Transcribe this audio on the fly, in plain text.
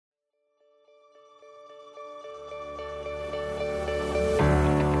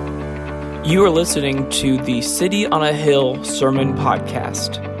You are listening to the City on a Hill Sermon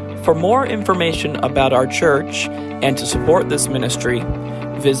Podcast. For more information about our church and to support this ministry,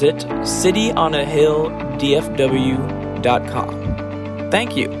 visit cityonahilldfw.com.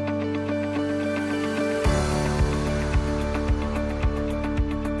 Thank you.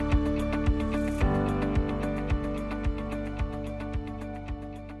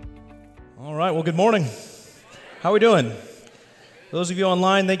 All right, well, good morning. How are we doing? Those of you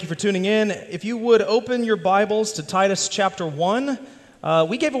online, thank you for tuning in. If you would open your Bibles to Titus chapter 1.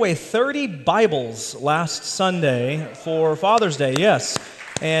 We gave away 30 Bibles last Sunday for Father's Day, yes.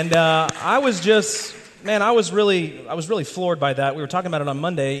 And I was really floored by that. We were talking about it on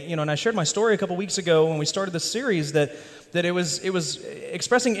Monday, and I shared my story a couple weeks ago when we started this series that it was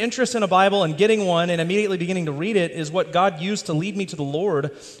expressing interest in a Bible and getting one and immediately beginning to read it is what God used to lead me to the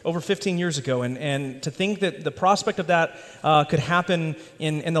Lord over 15 years ago. And to think that the prospect of that could happen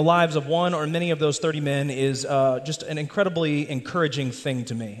in the lives of one or many of those 30 men is just an incredibly encouraging thing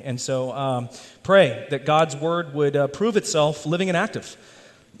to me. And so pray that God's Word would prove itself living and active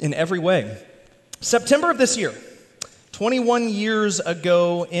in every way. September of this year, 21 years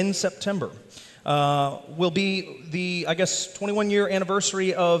ago in September, will be the, 21-year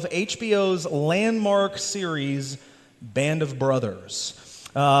anniversary of HBO's landmark series, Band of Brothers.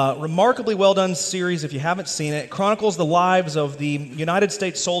 Remarkably well-done series, if you haven't seen it. It chronicles the lives of the United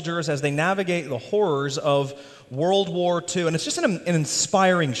States soldiers as they navigate the horrors of World War II. And it's just an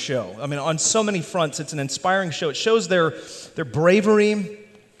inspiring show. I mean, on so many fronts, it's an inspiring show. It shows their bravery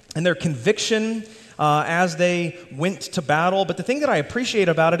and their conviction as they went to battle. But the thing that I appreciate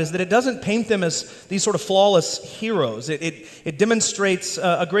about it is that it doesn't paint them as these sort of flawless heroes. It demonstrates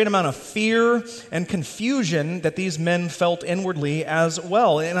a great amount of fear and confusion that these men felt inwardly as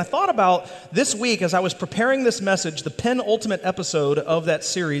well. And I thought about this week as I was preparing this message, the penultimate episode of that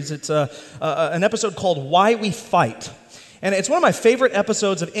series. It's an episode called Why We Fight. And it's one of my favorite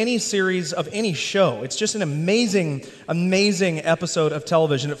episodes of any series, of any show. It's just an amazing, amazing episode of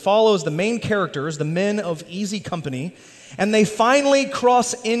television. It follows the main characters, the men of Easy Company, and they finally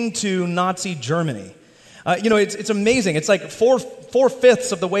cross into Nazi Germany. It's amazing. It's like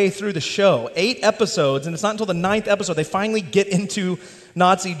four-fifths of the way through the show, 8 episodes, and it's not until the 9th episode they finally get into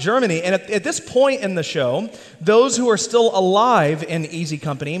Nazi Germany. And at this point in the show, those who are still alive in Easy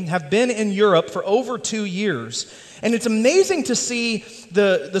Company have been in Europe for over 2 years. And it's amazing to see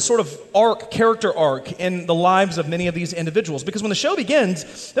the sort of character arc in the lives of many of these individuals. Because when the show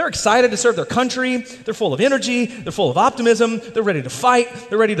begins, they're excited to serve their country, they're full of energy, they're full of optimism, they're ready to fight,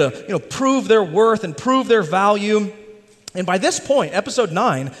 they're ready to prove their worth and prove their value. And by this point, episode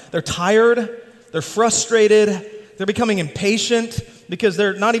 9, they're tired, they're frustrated, they're becoming impatient because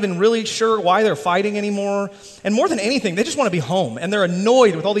they're not even really sure why they're fighting anymore. And more than anything, they just want to be home. And they're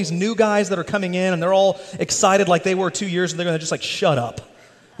annoyed with all these new guys that are coming in, and they're all excited like they were 2 years, and they're going to just shut up.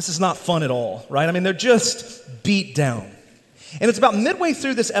 This is not fun at all, right? I mean, they're just beat down. And it's about midway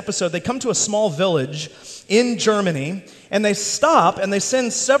through this episode, they come to a small village in Germany, and they stop and they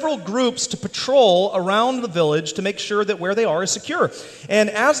send several groups to patrol around the village to make sure that where they are is secure. And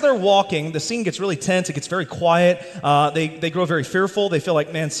as they're walking, the scene gets really tense, it gets very quiet, they grow very fearful, they feel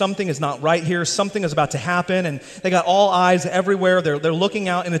like, man, something is not right here, something is about to happen, and they got all eyes everywhere, they're looking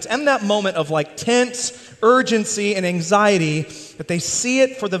out, and it's in that moment of tense urgency and anxiety that they see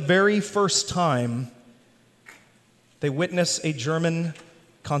it for the very first time. They witness a German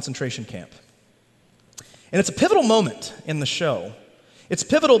concentration camp. And it's a pivotal moment in the show. It's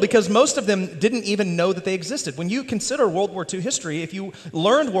pivotal because most of them didn't even know that they existed. When you consider World War II history, if you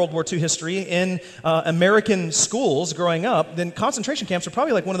learned World War II history in American schools growing up, then concentration camps are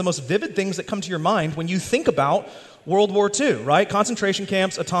probably one of the most vivid things that come to your mind when you think about World War II, right? Concentration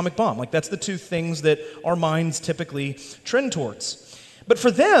camps, atomic bomb. That's the two things that our minds typically trend towards. But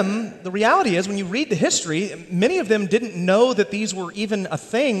for them, the reality is when you read the history, many of them didn't know that these were even a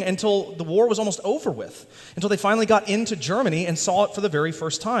thing until the war was almost over with, until they finally got into Germany and saw it for the very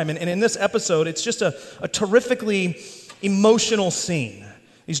first time. And in this episode, it's just a terrifically emotional scene.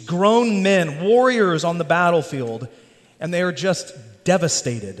 These grown men, warriors on the battlefield, and they are just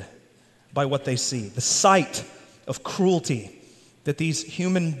devastated by what they see. The sight of cruelty that these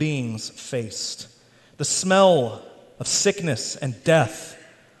human beings faced. The smell of sickness and death,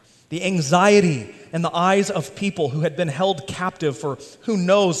 the anxiety in the eyes of people who had been held captive for who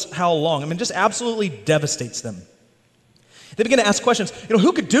knows how long. I mean, just absolutely devastates them. They begin to ask questions,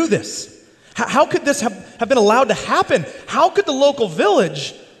 who could do this? How could this have been allowed to happen? How could the local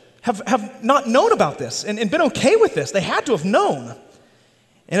village have not known about this and been okay with this? They had to have known.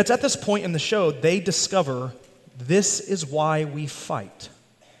 And it's at this point in the show they discover this is why we fight.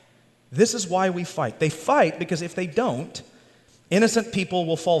 This is why we fight. They fight because if they don't, innocent people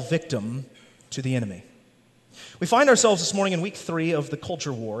will fall victim to the enemy. We find ourselves this morning in week 3 of the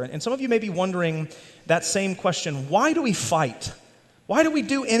culture war, and some of you may be wondering that same question: why do we fight? Why do we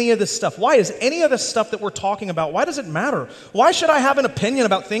do any of this stuff? Why is any of this stuff that we're talking about, why does it matter? Why should I have an opinion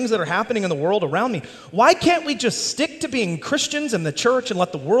about things that are happening in the world around me? Why can't we just stick to being Christians in the church and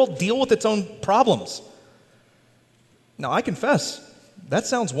let the world deal with its own problems? Now, I confess, that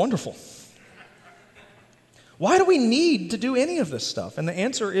sounds wonderful. Why do we need to do any of this stuff? And the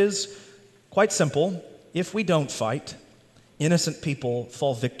answer is quite simple. If we don't fight, innocent people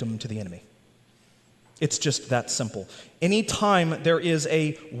fall victim to the enemy. It's just that simple. Anytime there is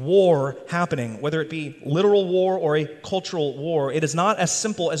a war happening, whether it be literal war or a cultural war, it is not as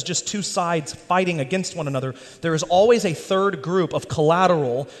simple as just two sides fighting against one another. There is always a third group of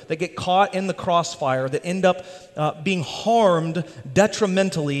collateral that get caught in the crossfire that end up being harmed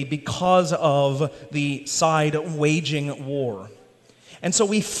detrimentally because of the side waging war. And so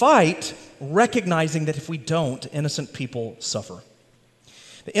we fight recognizing that if we don't, innocent people suffer.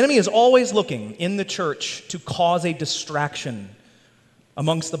 The enemy is always looking in the church to cause a distraction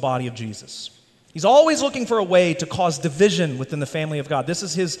amongst the body of Jesus. He's always looking for a way to cause division within the family of God. This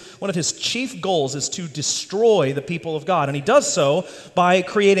is one of his chief goals, is to destroy the people of God. And he does so by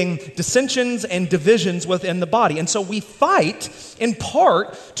creating dissensions and divisions within the body. And so we fight in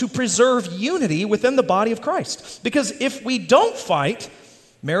part to preserve unity within the body of Christ. Because if we don't fight,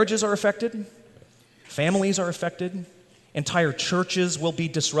 marriages are affected, families are affected, entire churches will be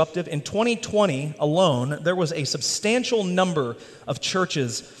disruptive. In 2020 alone, there was a substantial number of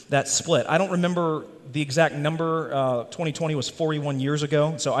churches that split. I don't remember the exact number. 2020 was 41 years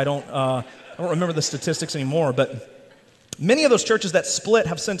ago, so I don't remember the statistics anymore. But many of those churches that split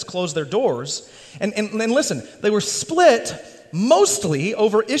have since closed their doors. And listen, they were split mostly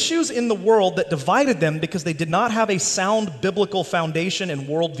over issues in the world that divided them because they did not have a sound biblical foundation and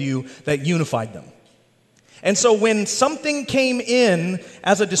worldview that unified them. And so when something came in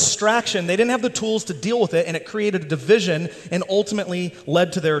as a distraction, they didn't have the tools to deal with it, and it created a division and ultimately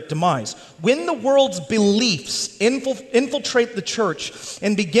led to their demise. When the world's beliefs infiltrate the church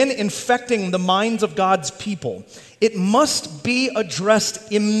and begin infecting the minds of God's people, it must be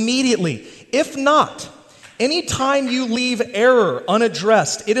addressed immediately. If not, anytime you leave error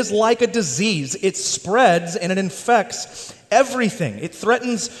unaddressed, it is like a disease. It spreads and it infects everything. It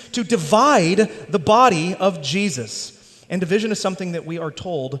threatens to divide the body of Jesus. And division is something that we are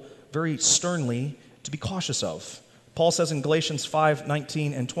told very sternly to be cautious of. Paul says in Galatians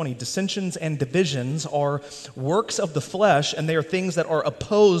 5:19 and 20, dissensions and divisions are works of the flesh, and they are things that are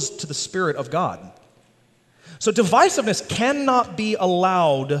opposed to the Spirit of God. So divisiveness cannot be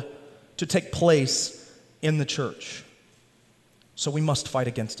allowed to take place in the church. So we must fight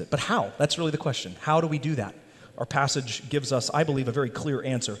against it. But how? That's really the question. How do we do that? Our passage gives us, I believe, a very clear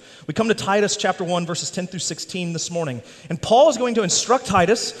answer. We come to Titus chapter 1, verses 10 through 16 this morning. And Paul is going to instruct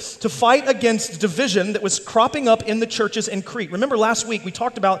Titus to fight against division that was cropping up in the churches in Crete. Remember last week we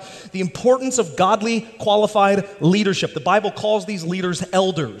talked about the importance of godly, qualified leadership. The Bible calls these leaders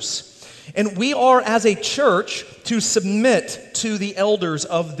elders. And we are, as a church, to submit to the elders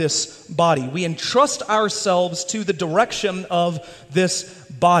of this body. We entrust ourselves to the direction of this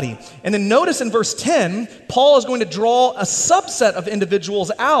body. And then notice in verse 10, Paul is going to draw a subset of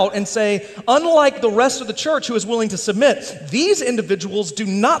individuals out and say, unlike the rest of the church who is willing to submit, these individuals do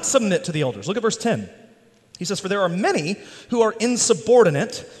not submit to the elders. Look at verse 10. He says, for there are many who are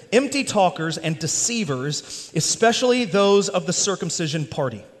insubordinate, empty talkers, and deceivers, especially those of the circumcision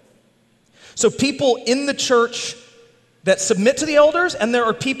party. So people in the church that submit to the elders, and there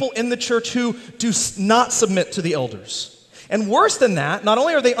are people in the church who do not submit to the elders. And worse than that, not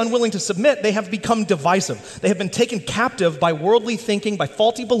only are they unwilling to submit, they have become divisive. They have been taken captive by worldly thinking, by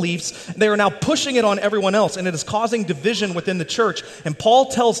faulty beliefs. They are now pushing it on everyone else, and it is causing division within the church. And Paul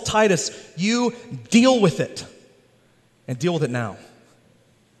tells Titus, you deal with it, and deal with it now.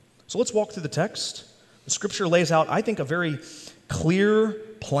 So let's walk through the text. The scripture lays out, I think, a very clear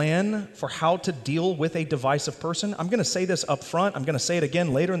plan for how to deal with a divisive person. I'm going to say this up front. I'm going to say it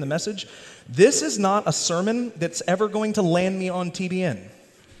again later in the message. This is not a sermon that's ever going to land me on TBN.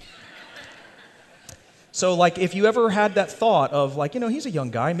 So, like, if you ever had that thought of, like, he's a young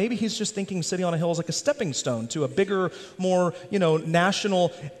guy, maybe he's just thinking City on a Hill is like a stepping stone to a bigger, more,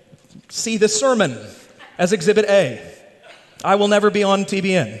 national, see this sermon as Exhibit A. I will never be on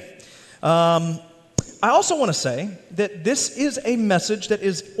TBN. I also want to say that this is a message that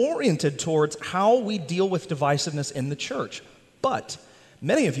is oriented towards how we deal with divisiveness in the church. But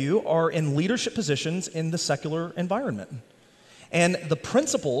many of you are in leadership positions in the secular environment. And the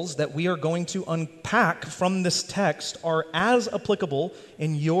principles that we are going to unpack from this text are as applicable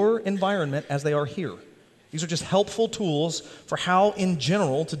in your environment as they are here. These are just helpful tools for how, in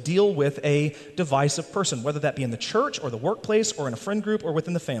general, to deal with a divisive person, whether that be in the church or the workplace or in a friend group or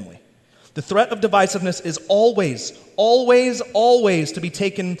within the family. The threat of divisiveness is always, always, always to be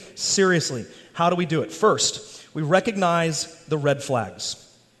taken seriously. How do we do it? First, we recognize the red flags.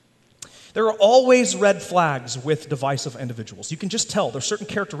 There are always red flags with divisive individuals. You can just tell. There are certain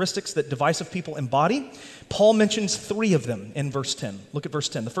characteristics that divisive people embody. Paul mentions 3 of them in verse 10. Look at verse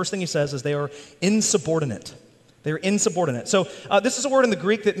 10. The first thing he says is they are insubordinate. They are insubordinate. So this is a word in the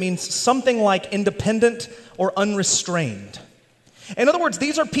Greek that means something like independent or unrestrained. In other words,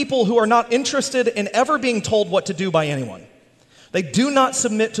 these are people who are not interested in ever being told what to do by anyone. They do not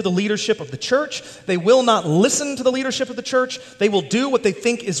submit to the leadership of the church. They will not listen to the leadership of the church. They will do what they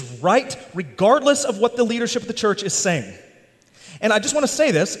think is right, regardless of what the leadership of the church is saying. And I just want to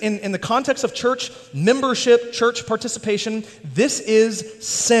say this, in the context of church membership, church participation, this is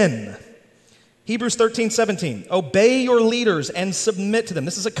sin. Hebrews 13:17, obey your leaders and submit to them.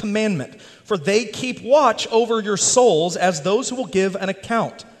 This is a commandment, for they keep watch over your souls as those who will give an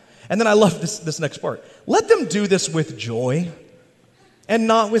account. And then I love this next part. Let them do this with joy and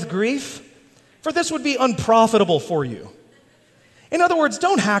not with grief, for this would be unprofitable for you. In other words,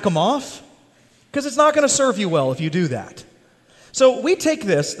 don't hack them off, because it's not going to serve you well if you do that. So we take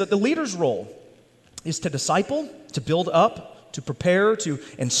this, that the leader's role is to disciple, to build up, to prepare, to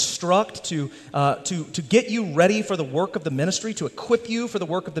instruct, to get you ready for the work of the ministry, to equip you for the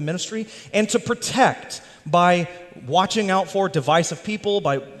work of the ministry, and to protect by watching out for divisive people,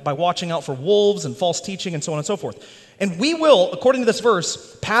 by watching out for wolves and false teaching and so on and so forth. And we will, according to this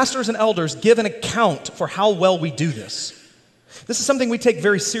verse, pastors and elders give an account for how well we do this. This is something we take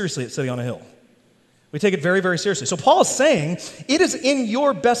very seriously at City on a Hill. We take it very, very seriously. So Paul is saying it is in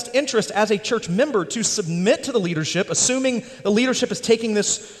your best interest as a church member to submit to the leadership, assuming the leadership is taking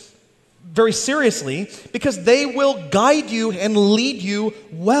this very seriously, because they will guide you and lead you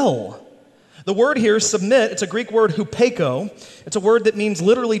well. The word here, submit, it's a Greek word hupeko. It's a word that means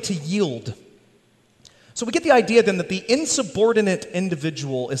literally to yield. So we get the idea then that the insubordinate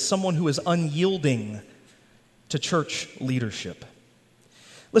individual is someone who is unyielding to church leadership.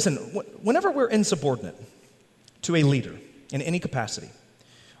 Listen, whenever we're insubordinate to a leader in any capacity,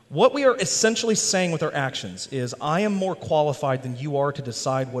 what we are essentially saying with our actions is, I am more qualified than you are to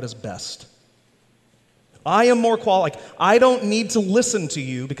decide what is best. I am more qualified. I don't need to listen to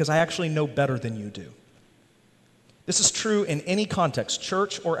you because I actually know better than you do. This is true in any context,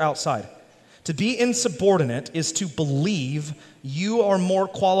 church or outside. To be insubordinate is to believe you are more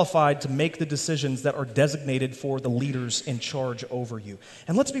qualified to make the decisions that are designated for the leaders in charge over you.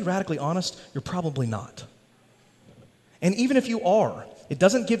 And let's be radically honest, you're probably not. And even if you are, it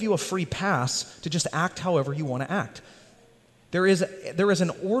doesn't give you a free pass to just act however you want to act. There is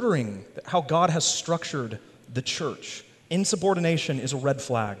an ordering how God has structured the church. Insubordination is a red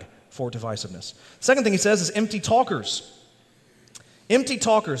flag for divisiveness. Second thing he says is empty talkers. Empty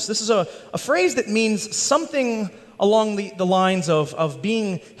talkers. This is a phrase that means something along the lines of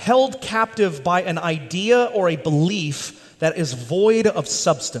being held captive by an idea or a belief that is void of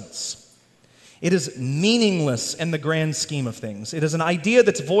substance. It is meaningless in the grand scheme of things. It is an idea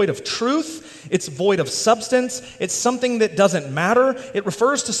that's void of truth. It's void of substance. It's something that doesn't matter. It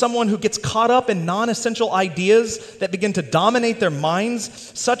refers to someone who gets caught up in non-essential ideas that begin to dominate their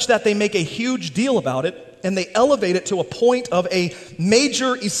minds such that they make a huge deal about it and they elevate it to a point of a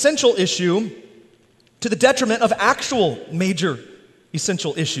major essential issue to the detriment of actual major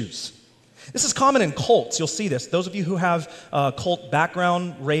essential issues. This is common in cults. You'll see this. Those of you who have a cult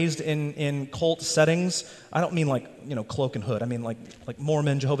background, raised in cult settings, I don't mean like, cloak and hood. I mean like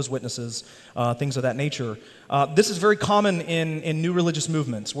Mormon, Jehovah's Witnesses, things of that nature. This is very common in new religious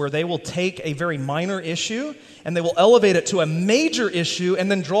movements where they will take a very minor issue and they will elevate it to a major issue and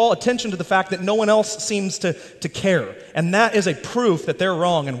then draw attention to the fact that no one else seems to care. And that is a proof that they're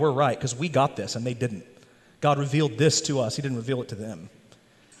wrong and we're right because we got this and they didn't. God revealed this to us. He didn't reveal it to them.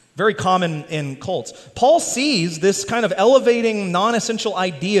 Very common in cults. Paul sees this kind of elevating non-essential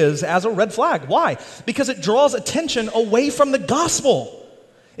ideas as a red flag. Why? Because it draws attention away from the gospel.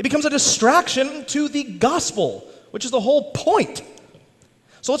 It becomes a distraction to the gospel, which is the whole point.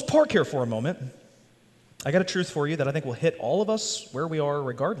 So let's park here for a moment. I got a truth for you that I think will hit all of us where we are,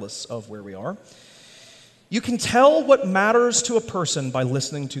 regardless of where we are. You can tell what matters to a person by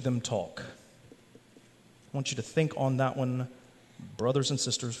listening to them talk. I want you to think on that one, brothers and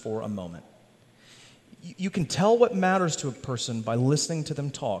sisters, for a moment. You can tell what matters to a person by listening to them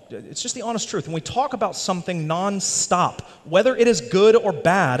talk. It's just the honest truth. When we talk about something nonstop, whether it is good or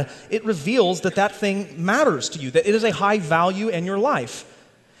bad, it reveals that that thing matters to you, that it is a high value in your life.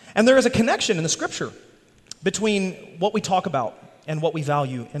 And there is a connection in the Scripture between what we talk about and what we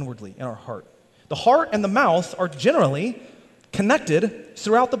value inwardly in our heart. The heart and the mouth are generally connected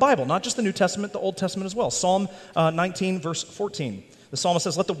throughout the Bible, not just the New Testament, the Old Testament as well. Psalm 19, verse 14. The psalmist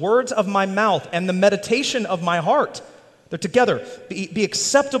says, "Let the words of my mouth and the meditation of my heart," they're together, be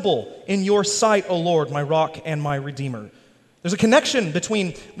acceptable in your sight, O Lord, my rock and my redeemer. There's a connection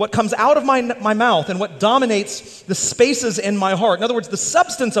between what comes out of my mouth and what dominates the spaces in my heart. In other words, the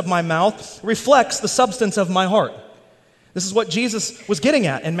substance of my mouth reflects the substance of my heart. This is what Jesus was getting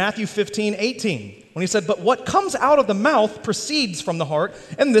at in Matthew 15:18, when he said, "But what comes out of the mouth proceeds from the heart,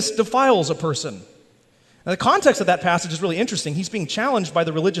 and this defiles a person." Now, the context of that passage is really interesting. He's being challenged by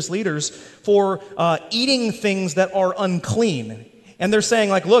the religious leaders for eating things that are unclean. And they're saying,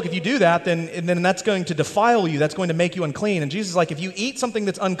 like, look, if you do that, then that's going to defile you. That's going to make you unclean. And Jesus is like, if you eat something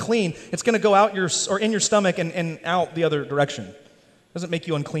that's unclean, it's going to go out in your stomach and out the other direction. It doesn't make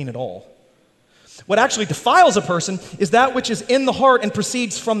you unclean at all. What actually defiles a person is that which is in the heart and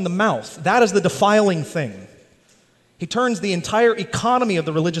proceeds from the mouth. That is the defiling thing. He turns the entire economy of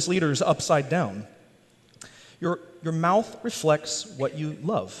the religious leaders upside down. Your mouth reflects what you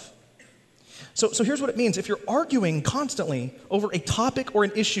love. So here's what it means. If you're arguing constantly over a topic or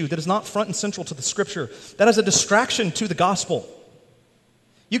an issue that is not front and central to the Scripture, that is a distraction to the gospel.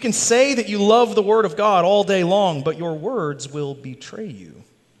 You can say that you love the Word of God all day long, but your words will betray you.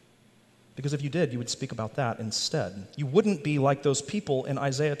 Because if you did, you would speak about that instead. You wouldn't be like those people in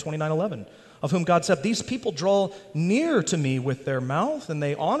Isaiah 29:11, of whom God said, "These people draw near to me with their mouth, and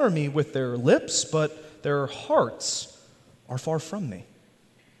they honor me with their lips, but their hearts are far from me."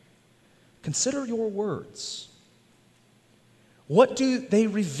 Consider your words. What do they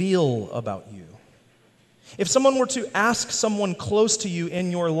reveal about you? If someone were to ask someone close to you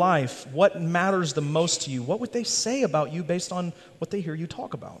in your life what matters the most to you, what would they say about you based on what they hear you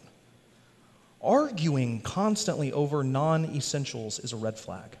talk about? Arguing constantly over non-essentials is a red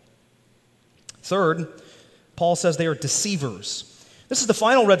flag. Third, Paul says they are deceivers. This is the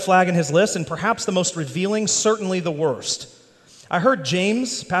final red flag in his list, and perhaps the most revealing, certainly the worst. I heard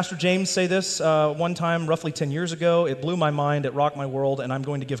Pastor James say this one time roughly 10 years ago. It blew my mind, it rocked my world, and I'm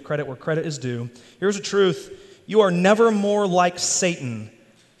going to give credit where credit is due. Here's the truth: you are never more like Satan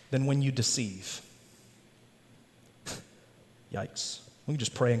than when you deceive. Yikes. We can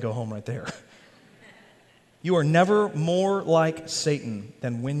just pray and go home right there. You are never more like Satan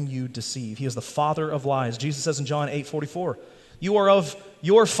than when you deceive. He is the father of lies. Jesus says in John 8:44, "You are of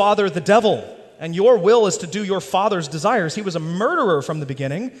your father the devil, and your will is to do your father's desires. He was a murderer from the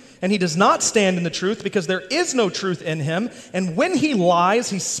beginning, and he does not stand in the truth because there is no truth in him. And when he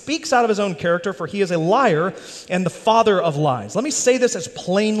lies, he speaks out of his own character, for he is a liar and the father of lies." Let me say this as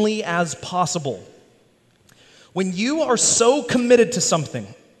plainly as possible. When you are so committed to something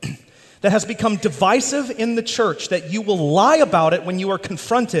that has become divisive in the church that you will lie about it when you are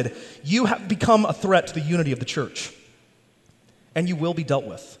confronted, you have become a threat to the unity of the church. And you will be dealt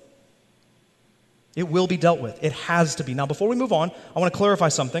with. It will be dealt with. It has to be. Now, before we move on, I want to clarify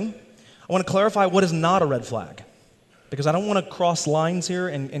something. I want to clarify what is not a red flag, because I don't want to cross lines here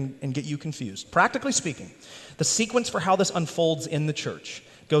and get you confused. Practically speaking, the sequence for how this unfolds in the church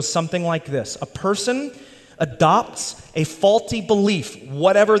goes something like this. A person adopts a faulty belief,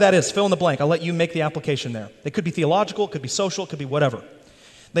 whatever that is. Fill in the blank. I'll let you make the application there. It could be theological, it could be social, it could be whatever.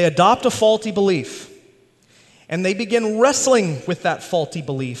 They adopt a faulty belief, and they begin wrestling with that faulty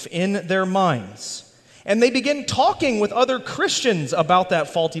belief in their minds. And they begin talking with other Christians about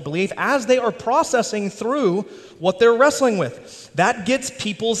that faulty belief as they are processing through what they're wrestling with. That gets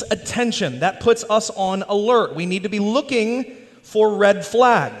people's attention. That puts us on alert. We need to be looking for red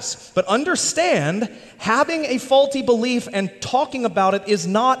flags. But understand, having a faulty belief and talking about it is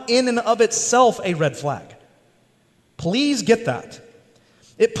not in and of itself a red flag. Please get that.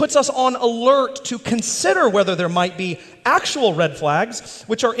 It puts us on alert to consider whether there might be actual red flags,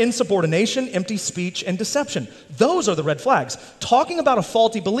 which are insubordination, empty speech, and deception. Those are the red flags. Talking about a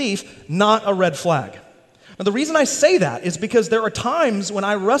faulty belief, not a red flag. Now, the reason I say that is because there are times when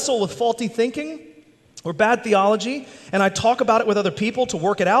I wrestle with faulty thinking or bad theology, and I talk about it with other people to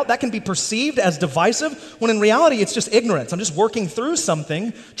work it out. That can be perceived as divisive, when in reality it's just ignorance. I'm just working through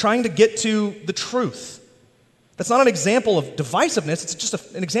something, trying to get to the truth. That's not an example of divisiveness, it's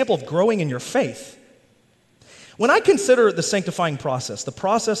just an example of growing in your faith. When I consider the sanctifying process, the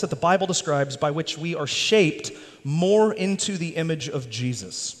process that the Bible describes by which we are shaped more into the image of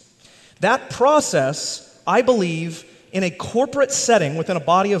Jesus, That process, I believe, in a corporate setting within a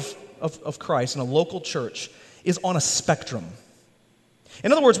body of Christ, in a local church, is on a spectrum.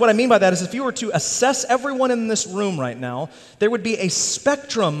 In other words, what I mean by that is if you were to assess everyone in this room right now, there would be a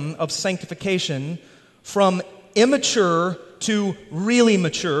spectrum of sanctification from immature to really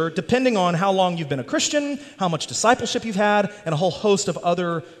mature, depending on how long you've been a Christian, how much discipleship you've had, and a whole host of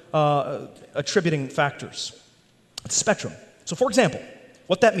other attributing factors. It's a spectrum. So for example,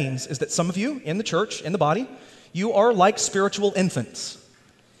 what that means is that some of you in the church, in the body, you are like spiritual infants.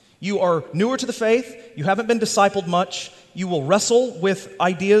 You are newer to the faith, you haven't been discipled much, you will wrestle with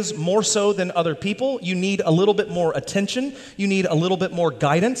ideas more so than other people. You need a little bit more attention. You need a little bit more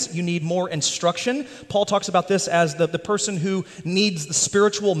guidance. You need more instruction. Paul talks about this as the person who needs the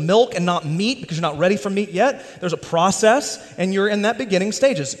spiritual milk and not meat because you're not ready for meat yet. There's a process, and you're in that beginning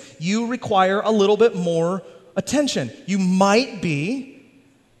stages. You require a little bit more attention. You might be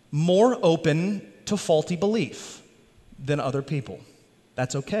more open to faulty belief than other people.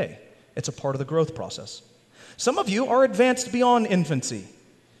 That's okay. It's a part of the growth process. Some of you are advanced beyond infancy.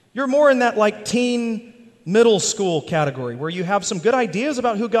 You're more in that like teen middle school category where you have some good ideas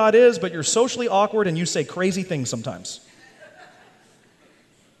about who God is, but you're socially awkward and you say crazy things sometimes.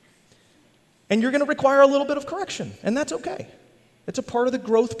 And you're going to require a little bit of correction, and that's okay. It's a part of the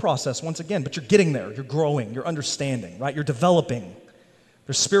growth process once again, but you're getting there. You're growing. You're understanding, right? You're developing.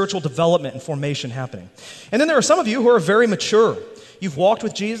 There's spiritual development and formation happening. And then there are some of you who are very mature. You've walked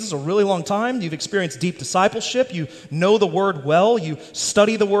with Jesus a really long time. You've experienced deep discipleship. You know the Word well. You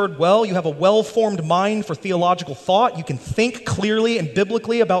study the Word well. You have a well-formed mind for theological thought. You can think clearly and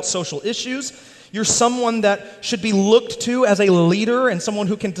biblically about social issues. You're someone that should be looked to as a leader and someone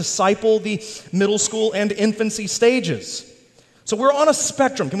who can disciple the middle school and infancy stages. So we're on a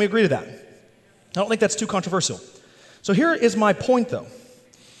spectrum. Can we agree to that? I don't think that's too controversial. So here is my point, though,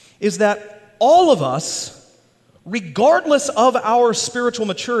 is that all of us, regardless of our spiritual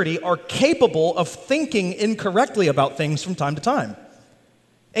maturity, are capable of thinking incorrectly about things from time to time.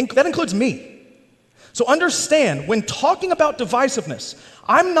 And that includes me. So understand, when talking about divisiveness,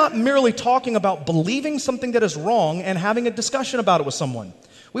 I'm not merely talking about believing something that is wrong and having a discussion about it with someone.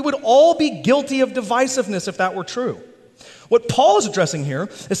 We would all be guilty of divisiveness if that were true. What Paul is addressing here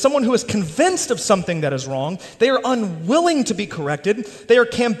is someone who is convinced of something that is wrong. They are unwilling to be corrected. They are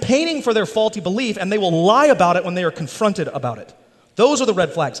campaigning for their faulty belief, and they will lie about it when they are confronted about it. Those are the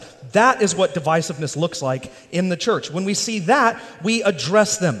red flags. That is what divisiveness looks like in the church. When we see that, we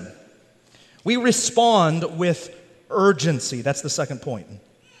address them. We respond with urgency. That's the second point.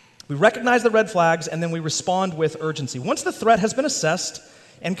 We recognize the red flags, and then we respond with urgency. Once the threat has been assessed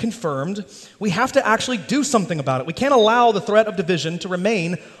and confirmed, we have to actually do something about it. We can't allow the threat of division to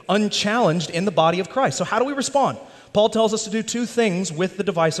remain unchallenged in the body of Christ. So how do we respond? Paul tells us to do two things with the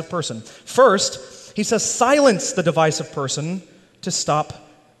divisive person. First, he says, silence the divisive person to stop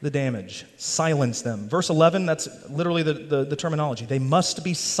the damage. Silence them. Verse 11, that's literally the terminology. They must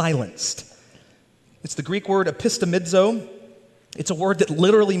be silenced. It's the Greek word epistemidzo. It's a word that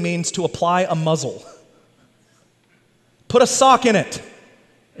literally means to apply a muzzle. Put a sock in it,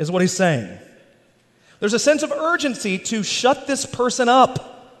 is what he's saying. There's a sense of urgency to shut this person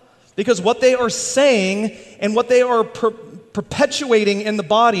up because what they are saying and what they are perpetuating in the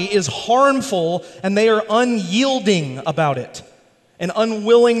body is harmful, and they are unyielding about it and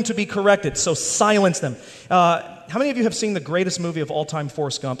unwilling to be corrected. So silence them. How many of you have seen the greatest movie of all time,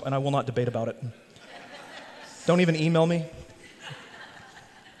 Forrest Gump? And I will not debate about it. Don't even email me.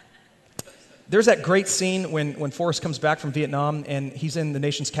 There's that great scene when Forrest comes back from Vietnam and he's in the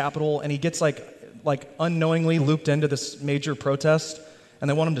nation's capital and he gets like unknowingly looped into this major protest and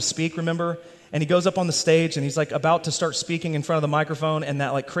they want him to speak, remember? And he goes up on the stage and he's like about to start speaking in front of the microphone, and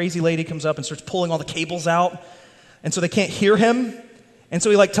that like crazy lady comes up and starts pulling all the cables out, and so they can't hear him. And so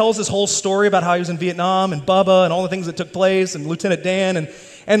he like tells this whole story about how he was in Vietnam and Bubba and all the things that took place and Lieutenant Dan,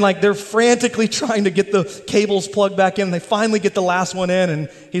 and like they're frantically trying to get the cables plugged back in. They finally get the last one in, and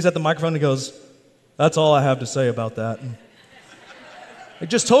he's at the microphone and he goes, "That's all I have to say about that." Like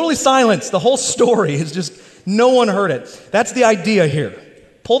just totally silenced. The whole story is just, no one heard it. That's the idea here.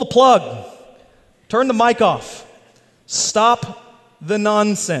 Pull the plug. Turn the mic off. Stop the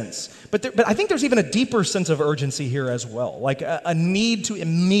nonsense. But I think there's even a deeper sense of urgency here as well, like a need to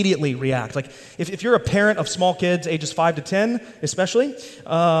immediately react. Like if you're a parent of small kids, ages 5 to 10 especially,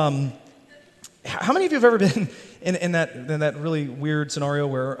 how many of you have ever been in that really weird scenario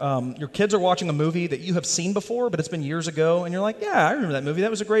where your kids are watching a movie that you have seen before, but it's been years ago, and you're like, yeah, I remember that movie.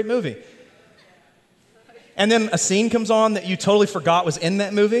 That was a great movie. And then a scene comes on that you totally forgot was in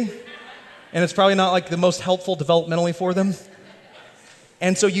that movie, and it's probably not like the most helpful developmentally for them.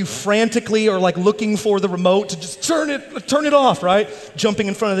 And so you frantically are like looking for the remote to just turn it off, right? Jumping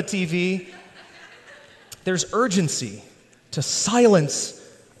in front of the TV. There's urgency to silence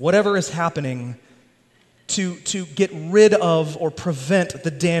whatever is happening to get rid of or prevent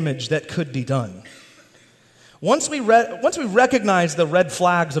the damage that could be done. Once we recognize the red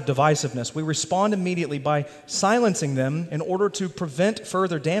flags of divisiveness, we respond immediately by silencing them in order to prevent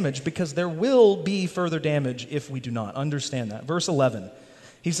further damage, because there will be further damage if we do not understand that. Verse 11,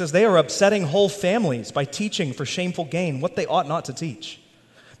 he says, they are upsetting whole families by teaching for shameful gain what they ought not to teach.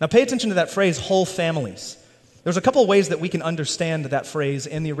 Now pay attention to that phrase, whole families. There's a couple of ways that we can understand that phrase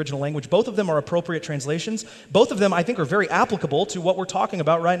in the original language. Both of them are appropriate translations. Both of them, I think, are very applicable to what we're talking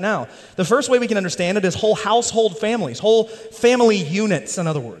about right now. The first way we can understand it is whole household families, whole family units, in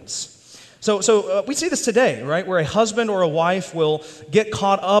other words. So we see this today, right, where a husband or a wife will get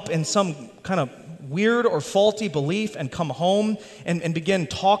caught up in some kind of weird or faulty belief and come home and begin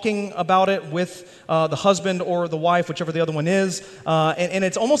talking about it with the husband or the wife, whichever the other one is. And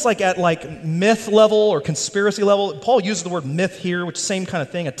it's almost like at like myth level or conspiracy level. Paul uses the word myth here, which is the same kind of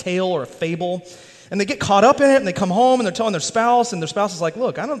thing, a tale or a fable. And they get caught up in it and they come home and they're telling their spouse, and their spouse is like,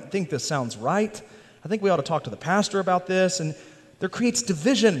 look, I don't think this sounds right. I think we ought to talk to the pastor about this. And there creates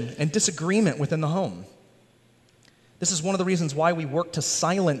division and disagreement within the home. This is one of the reasons why we work to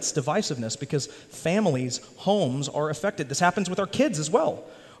silence divisiveness, because families, homes are affected. This happens with our kids as well.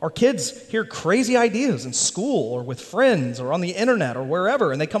 Our kids hear crazy ideas in school or with friends or on the internet or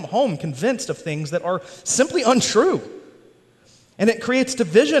wherever, and they come home convinced of things that are simply untrue. And it creates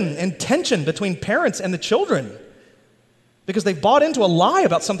division and tension between parents and the children because they've bought into a lie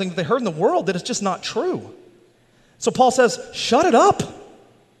about something that they heard in the world that is just not true. So Paul says, shut it up.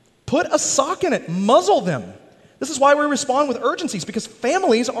 Put a sock in it. Muzzle them. This is why we respond with urgencies, because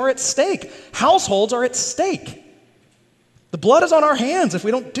families are at stake. Households are at stake. The blood is on our hands if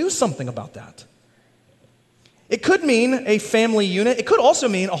we don't do something about that. It could mean a family unit. It could also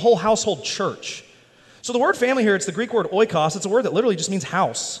mean a whole household church. So the word family here, it's the Greek word oikos. It's a word that literally just means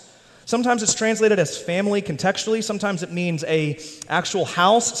house. Sometimes it's translated as family contextually. Sometimes it means a actual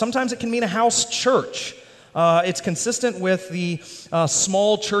house. Sometimes it can mean a house church. It's consistent with the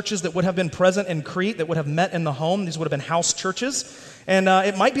small churches that would have been present in Crete, that would have met in the home. These would have been house churches. And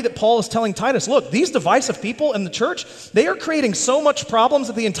it might be that Paul is telling Titus, look, these divisive people in the church, they are creating so much problems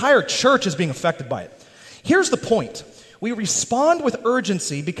that the entire church is being affected by it. Here's the point. We respond with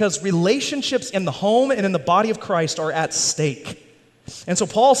urgency because relationships in the home and in the body of Christ are at stake. And so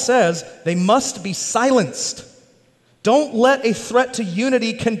Paul says they must be silenced. Don't let a threat to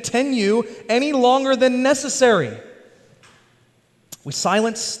unity continue any longer than necessary. We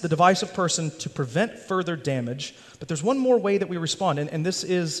silence the divisive person to prevent further damage, but there's one more way that we respond, and this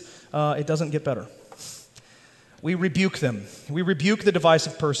is, it doesn't get better. We rebuke them. We rebuke the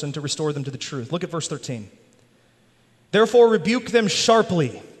divisive person to restore them to the truth. Look at verse 13. Therefore, rebuke them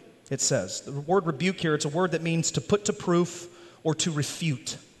sharply, it says. The word rebuke here, it's a word that means to put to proof or to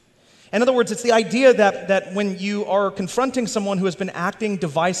refute. In other words, it's the idea that when you are confronting someone who has been acting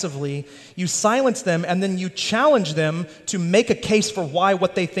divisively, you silence them and then you challenge them to make a case for why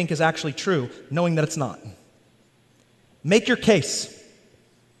what they think is actually true, knowing that it's not. Make your case.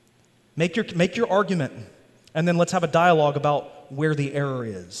 Make your argument. And then let's have a dialogue about where the error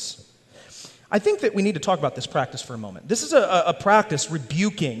is. I think that we need to talk about this practice for a moment. This is a practice.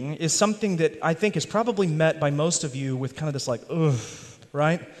 Rebuking is something that I think is probably met by most of you with kind of this like, ugh,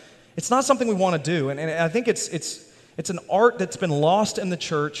 right? It's not something we want to do, and I think it's an art that's been lost in the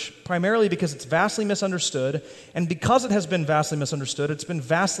church primarily because it's vastly misunderstood, and because it has been vastly misunderstood, it's been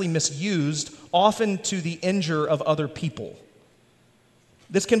vastly misused, often to the injure of other people.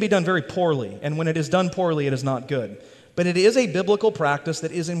 This can be done very poorly, and when it is done poorly, it is not good. But it is a biblical practice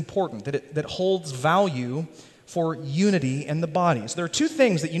that is important, that holds value for unity in the body. So there are two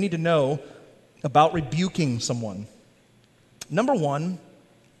things that you need to know about rebuking someone. Number one,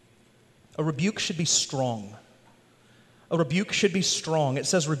 a rebuke should be strong. A rebuke should be strong. It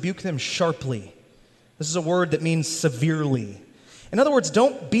says rebuke them sharply. This is a word that means severely. In other words,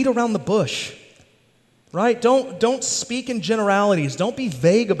 don't beat around the bush, right? Don't speak in generalities. Don't be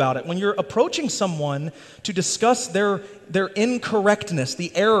vague about it. When you're approaching someone to discuss their incorrectness,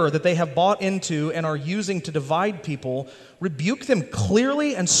 the error that they have bought into and are using to divide people, rebuke them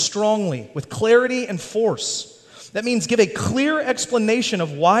clearly and strongly, with clarity and force. That means give a clear explanation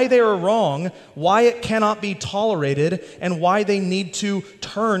of why they are wrong, why it cannot be tolerated, and why they need to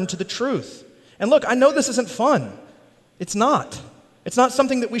turn to the truth. And look, I know this isn't fun. It's not. It's not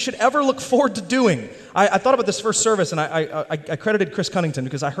something that we should ever look forward to doing. I thought about this first service, and I credited Chris Cunnington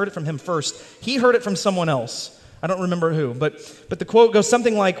because I heard it from him first. He heard it from someone else. I don't remember who, but the quote goes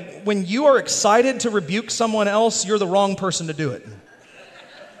something like, when you are excited to rebuke someone else, you're the wrong person to do it.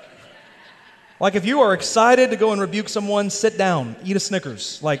 Like if you are excited to go and rebuke someone, sit down, eat a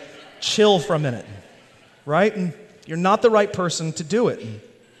Snickers, like chill for a minute, right? And you're not the right person to do it.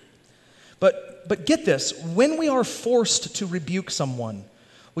 But get this, when we are forced to rebuke someone,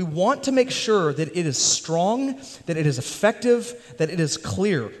 we want to make sure that it is strong, that it is effective, that it is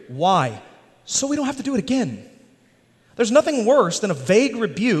clear. Why? So we don't have to do it again. There's nothing worse than a vague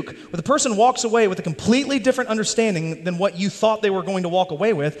rebuke where the person walks away with a completely different understanding than what you thought they were going to walk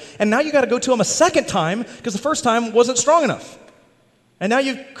away with, and now you got to go to them a second time because the first time wasn't strong enough. And now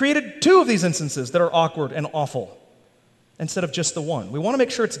you've created two of these instances that are awkward and awful instead of just the one. We want to make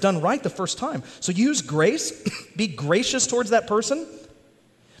sure it's done right the first time. So use grace, be gracious towards that person,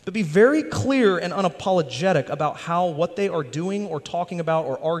 but be very clear and unapologetic about how what they are doing or talking about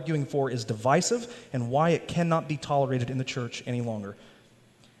or arguing for is divisive and why it cannot be tolerated in the church any longer.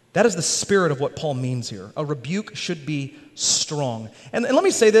 That is the spirit of what Paul means here. A rebuke should be strong. And let me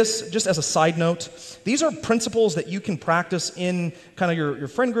say this just as a side note. These are principles that you can practice in kind of your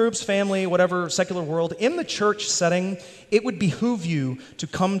friend groups, family, whatever, secular world. In the church setting, it would behoove you to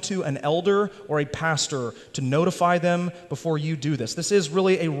come to an elder or a pastor to notify them before you do this. This is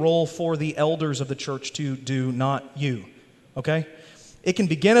really a role for the elders of the church to do, not you. Okay? It can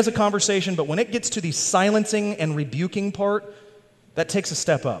begin as a conversation, but when it gets to the silencing and rebuking part, that takes a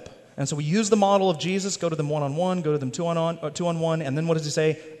step up. And so we use the model of Jesus, go to them one-on-one, go to them two-on-one, and then what does he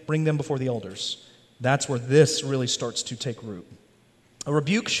say? Bring them before the elders. That's where this really starts to take root. A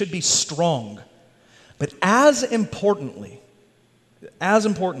rebuke should be strong, but as importantly,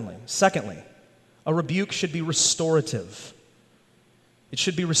 secondly, a rebuke should be restorative. It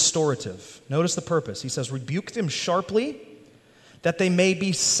should be restorative. Notice the purpose. He says, rebuke them sharply, that they may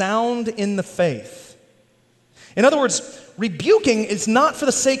be sound in the faith. In other words, rebuking is not for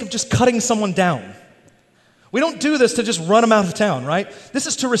the sake of just cutting someone down. We don't do this to just run them out of town, right? This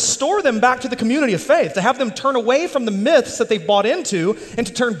is to restore them back to the community of faith, to have them turn away from the myths that they've bought into and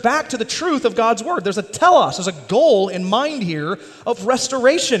to turn back to the truth of God's word. There's a telos, there's a goal in mind here of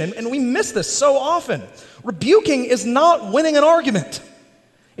restoration, and we miss this so often. Rebuking is not winning an argument.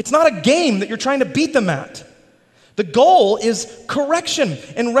 It's not a game that you're trying to beat them at. The goal is correction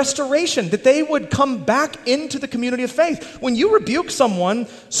and restoration, that they would come back into the community of faith. When you rebuke someone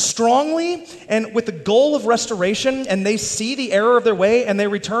strongly and with the goal of restoration and they see the error of their way and they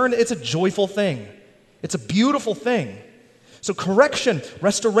return, it's a joyful thing. It's a beautiful thing. So correction,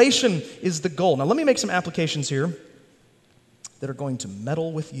 restoration is the goal. Now let me make some applications here that are going to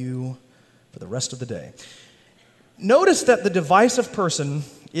meddle with you for the rest of the day. Notice that the divisive person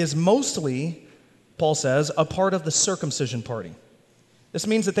is mostly, Paul says, a part of the circumcision party. This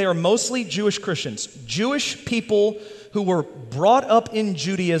means that they are mostly Jewish Christians. Jewish people who were brought up in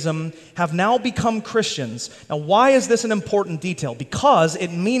Judaism have now become Christians. Now, why is this an important detail? Because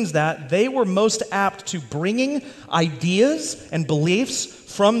it means that they were most apt to bringing ideas and beliefs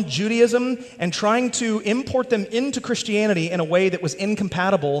from Judaism and trying to import them into Christianity in a way that was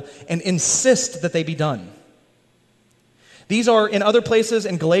incompatible and insist that they be done. These are, in other places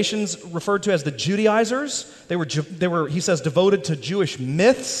in Galatians, referred to as the Judaizers. They were, he says, devoted to Jewish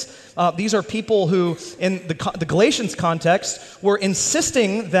myths. These are people who, in the Galatians context, were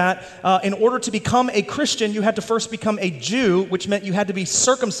insisting that in order to become a Christian, you had to first become a Jew, which meant you had to be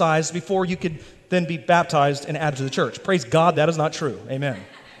circumcised before you could then be baptized and added to the church. Praise God, that is not true. Amen.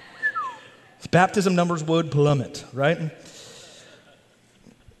 Baptism numbers would plummet, right?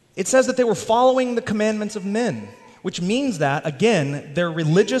 It says that they were following the commandments of men, which means that, again, their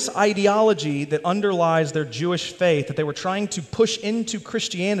religious ideology that underlies their Jewish faith that they were trying to push into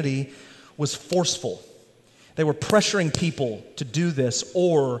Christianity was forceful. They were pressuring people to do this,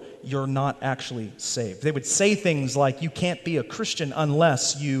 or you're not actually saved. They would say things like, you can't be a Christian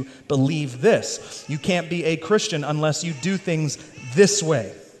unless you believe this. You can't be a Christian unless you do things this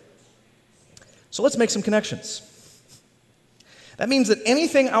way. So let's make some connections. That means that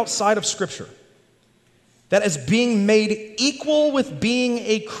anything outside of Scripture that is being made equal with being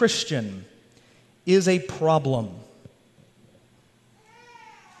a Christian is a problem.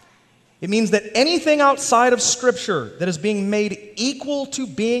 It means that anything outside of Scripture that is being made equal to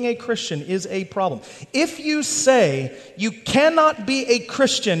being a Christian is a problem. If you say you cannot be a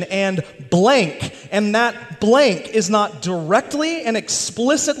Christian and blank, and that blank is not directly and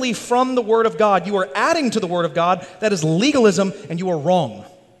explicitly from the Word of God, you are adding to the Word of God. That is legalism, and you are wrong.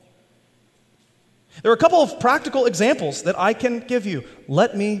 There are a couple of practical examples that I can give you.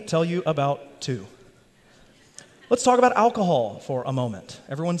 Let me tell you about two. Let's talk about alcohol for a moment.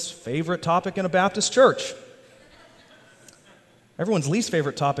 Everyone's favorite topic in a Baptist church. Everyone's least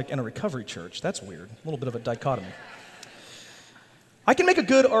favorite topic in a recovery church. That's weird. A little bit of a dichotomy. I can make a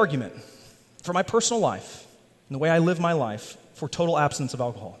good argument for my personal life and the way I live my life for total absence of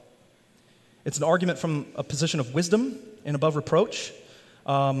alcohol. It's an argument from a position of wisdom and above reproach.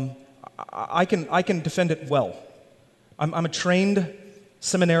 I can defend it well. I'm a trained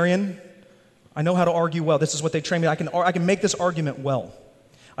seminarian. I know how to argue well. This is what they train me. I can make this argument well.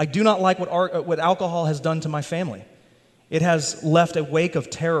 I do not like what alcohol has done to my family. It has left a wake of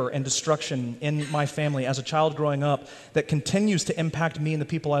terror and destruction in my family as a child growing up that continues to impact me and the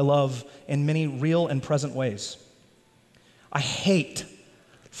people I love in many real and present ways. I hate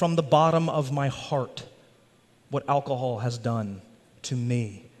from the bottom of my heart what alcohol has done to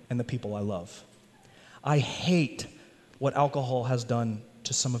me and the people I love. I hate what alcohol has done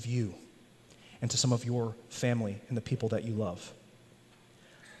to some of you and to some of your family and the people that you love.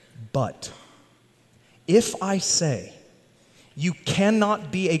 But if I say you cannot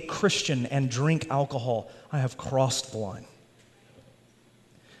be a Christian and drink alcohol, I have crossed the line.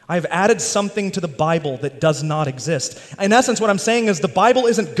 I have added something to the Bible that does not exist. In essence, what I'm saying is the Bible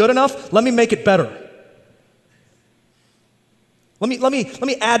isn't good enough, let me make it better. Let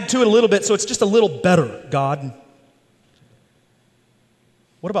me add to it a little bit so it's just a little better, God.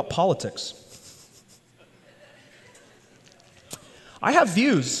 What about politics? I have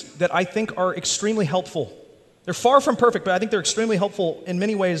views that I think are extremely helpful. They're far from perfect, but I think they're extremely helpful in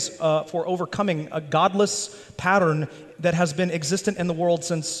many ways for overcoming a godless pattern that has been existent in the world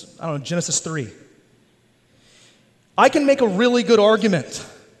since, Genesis 3. I can make a really good argument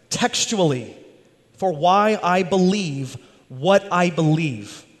textually for why I believe what I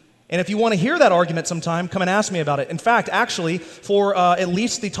believe. And if you want to hear that argument sometime, come and ask me about it. In fact, actually, for at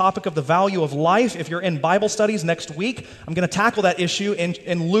least the topic of the value of life, if you're in Bible studies next week, I'm going to tackle that issue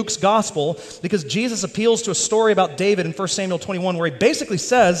in Luke's gospel because Jesus appeals to a story about David in 1 Samuel 21 where he basically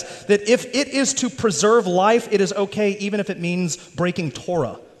says that if it is to preserve life, it is okay even if it means breaking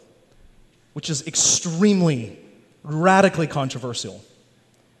Torah, which is extremely, radically controversial.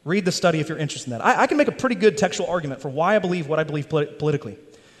 Read the study if you're interested in that. I can make a pretty good textual argument for why I believe what I believe politically.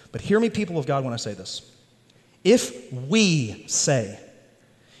 But hear me, people of God, when I say this. If we say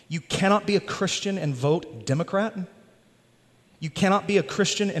you cannot be a Christian and vote Democrat, you cannot be a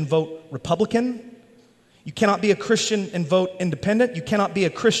Christian and vote Republican, you cannot be a Christian and vote independent, you cannot be a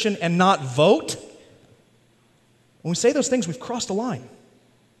Christian and not vote, when we say those things, we've crossed a line.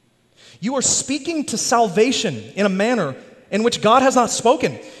 You are speaking to salvation in a manner in which God has not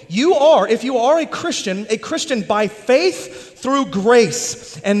spoken. You are, if you are a Christian by faith through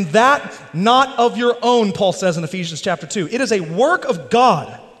grace, and that not of your own, Paul says in Ephesians chapter 2. It is a work of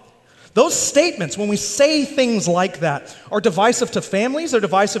God. Those statements, when we say things like that, are divisive to families, they're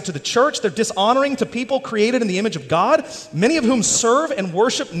divisive to the church, they're dishonoring to people created in the image of God, many of whom serve and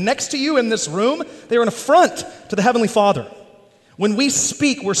worship next to you in this room. They are an affront to the Heavenly Father. When we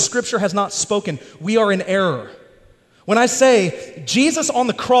speak where Scripture has not spoken, we are in error. When I say Jesus on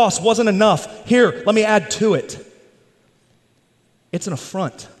the cross wasn't enough, here, let me add to it. It's an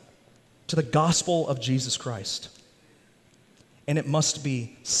affront to the gospel of Jesus Christ. And it must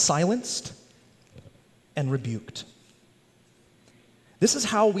be silenced and rebuked. This is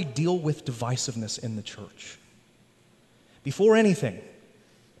how we deal with divisiveness in the church. Before anything,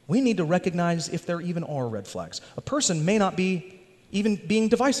 we need to recognize if there even are red flags. A person may not be even being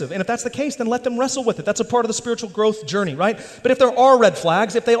divisive. And if that's the case, then let them wrestle with it. That's a part of the spiritual growth journey, right? But if there are red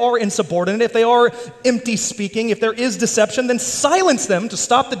flags, if they are insubordinate, if they are empty speaking, if there is deception, then silence them to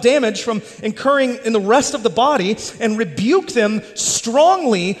stop the damage from incurring in the rest of the body and rebuke them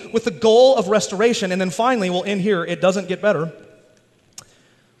strongly with the goal of restoration. And then finally, we'll end here. It doesn't get better.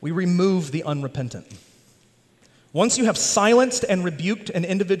 We remove the unrepentant. Once you have silenced and rebuked an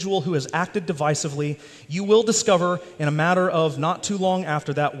individual who has acted divisively, you will discover in a matter of not too long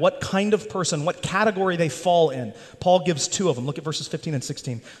after that what kind of person, what category they fall in. Paul gives two of them. Look at verses 15 and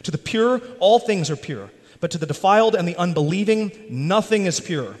 16. To the pure, all things are pure. But to the defiled and the unbelieving, nothing is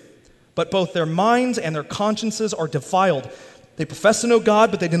pure. But both their minds and their consciences are defiled. They profess to know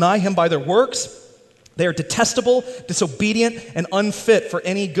God, but they deny Him by their works. They are detestable, disobedient, and unfit for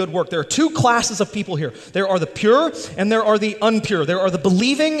any good work. There are two classes of people here. There are the pure and there are the unpure. There are the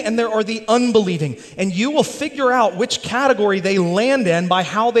believing and there are the unbelieving. And you will figure out which category they land in by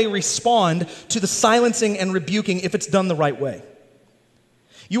how they respond to the silencing and rebuking if it's done the right way.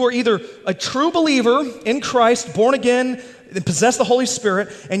 You are either a true believer in Christ, born again, and possess the Holy Spirit,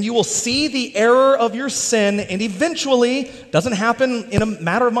 and you will see the error of your sin and eventually, doesn't happen in a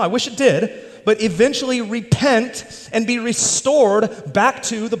matter of I wish it did, but eventually repent and be restored back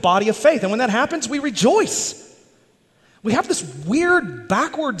to the body of faith. And when that happens, we rejoice. We have this weird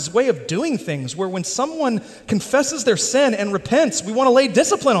backwards way of doing things where when someone confesses their sin and repents, we want to lay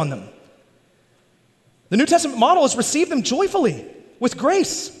discipline on them. The New Testament model is receive them joyfully with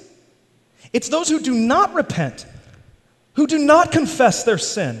grace. It's those who do not repent, who do not confess their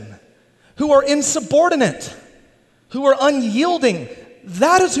sin, who are insubordinate, who are unyielding.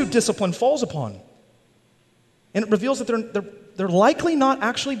 That is who discipline falls upon. And it reveals that they're likely not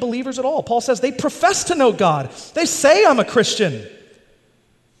actually believers at all. Paul says they profess to know God. They say, I'm a Christian,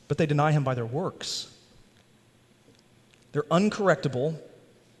 but they deny him by their works. They're uncorrectable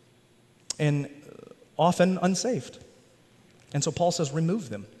and often unsaved. And so Paul says, remove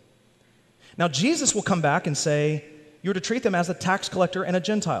them. Now, Jesus will come back and say, you're to treat them as a tax collector and a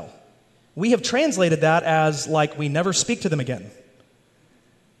Gentile. We have translated that as like we never speak to them again.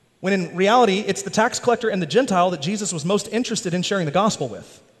 When in reality, it's the tax collector and the Gentile that Jesus was most interested in sharing the gospel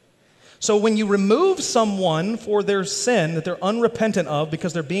with. So when you remove someone for their sin that they're unrepentant of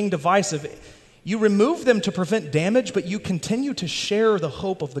because they're being divisive, you remove them to prevent damage, but you continue to share the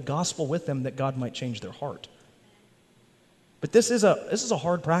hope of the gospel with them that God might change their heart. But this is a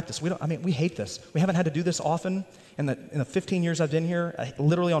hard practice. We hate this. We haven't had to do this often. In the 15 years I've been here,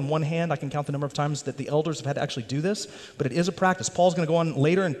 literally on one hand, I can count the number of times that the elders have had to actually do this, but it is a practice. Paul's going to go on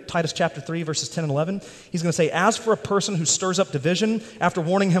later in Titus chapter 3, verses 10 and 11. He's going to say, as for a person who stirs up division, after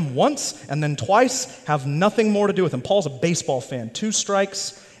warning him once and then twice, have nothing more to do with him. Paul's a baseball fan. 2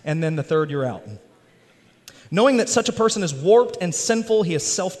 strikes, and then the third you're out. Knowing that such a person is warped and sinful, he is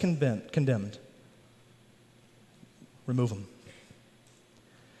self-condemned. Remove him.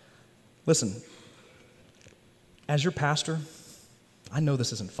 Listen, as your pastor, I know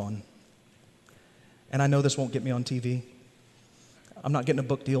this isn't fun. And I know this won't get me on TV. I'm not getting a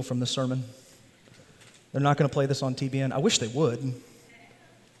book deal from this sermon. They're not going to play this on TBN. I wish they would.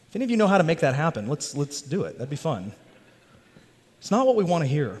 If any of you know how to make that happen, let's do it. That'd be fun. It's not what we want to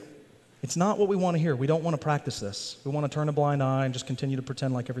hear. It's not what we want to hear. We don't want to practice this. We want to turn a blind eye and just continue to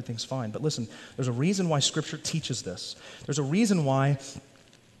pretend like everything's fine. But listen, there's a reason why Scripture teaches this. There's a reason why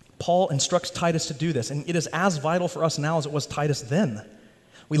Paul instructs Titus to do this, and it is as vital for us now as it was Titus then.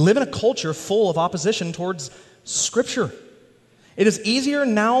 We live in a culture full of opposition towards Scripture. It is easier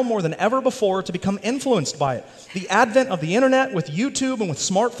now more than ever before to become influenced by it. The advent of the internet with YouTube and with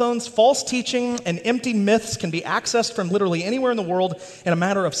smartphones, false teaching and empty myths can be accessed from literally anywhere in the world in a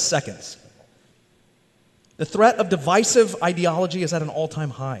matter of seconds. The threat of divisive ideology is at an all-time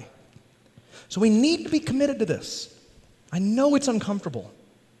high. So we need to be committed to this. I know it's uncomfortable.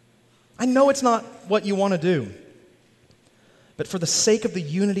 I know it's not what you want to do. But for the sake of the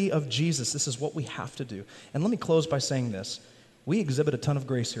unity of Jesus, this is what we have to do. And let me close by saying this. We exhibit a ton of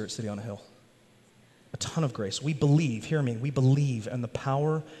grace here at City on a Hill. A ton of grace. We believe, hear me, we believe in the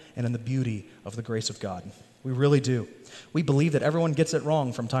power and in the beauty of the grace of God. We really do. We believe that everyone gets it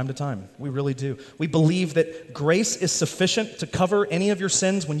wrong from time to time. We really do. We believe that grace is sufficient to cover any of your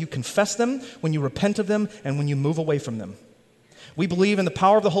sins when you confess them, when you repent of them, and when you move away from them. We believe in the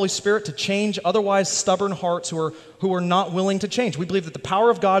power of the Holy Spirit to change otherwise stubborn hearts who are not willing to change. We believe that the power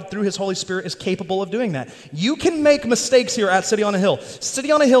of God through His Holy Spirit is capable of doing that. You can make mistakes here at City on a Hill.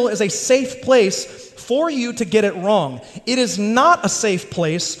 City on a Hill is a safe place for you to get it wrong. It is not a safe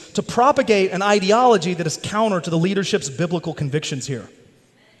place to propagate an ideology that is counter to the leadership's biblical convictions here.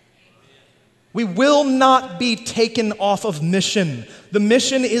 We will not be taken off of mission. The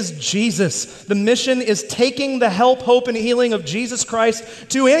mission is Jesus. The mission is taking the help, hope, and healing of Jesus Christ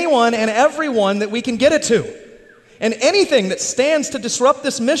to anyone and everyone that we can get it to. And anything that stands to disrupt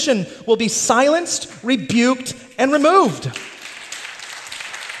this mission will be silenced, rebuked, and removed.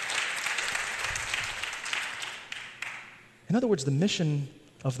 In other words, the mission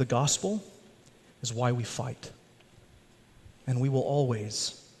of the gospel is why we fight. And we will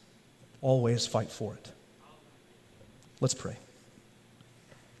always fight for it. Let's pray.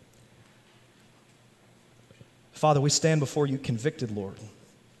 Father, we stand before you convicted, Lord.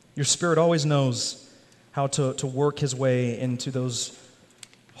 Your Spirit always knows how to work His way into those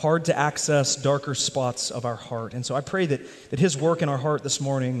hard to access, darker spots of our heart. And so I pray that His work in our heart this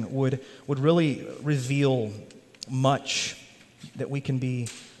morning would really reveal much that we can be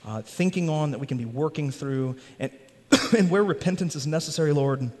thinking on, that we can be working through. And where repentance is necessary,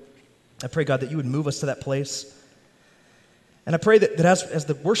 Lord, I pray, God, that you would move us to that place. And I pray that as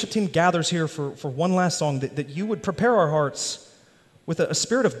the worship team gathers here for one last song, that you would prepare our hearts with a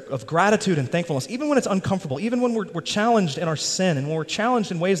spirit of gratitude and thankfulness, even when it's uncomfortable, even when we're challenged in our sin and when we're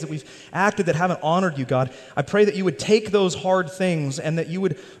challenged in ways that we've acted that haven't honored you, God. I pray that you would take those hard things and that you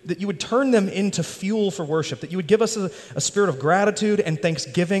would turn them into fuel for worship, that you would give us a spirit of gratitude and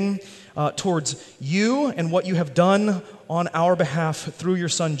thanksgiving, towards you and what you have done on our behalf through your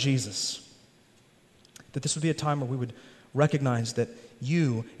Son, Jesus. That this would be a time where we would recognize that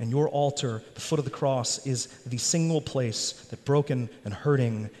you and your altar, the foot of the cross, is the single place that broken and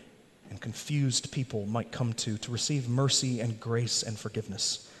hurting and confused people might come to receive mercy and grace and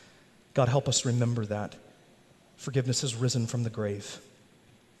forgiveness. God, help us remember that. Forgiveness has risen from the grave,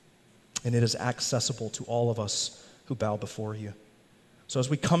 and it is accessible to all of us who bow before you. So as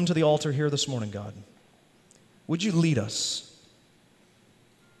we come to the altar here this morning, God, would you lead us?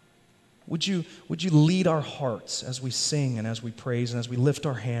 Would you lead our hearts as we sing and as we praise and as we lift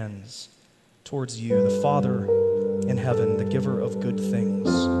our hands towards you, the Father in heaven, the giver of good things,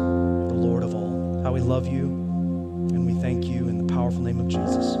 the Lord of all. How we love you, and we thank you in the powerful name of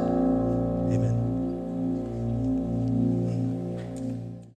Jesus. Amen.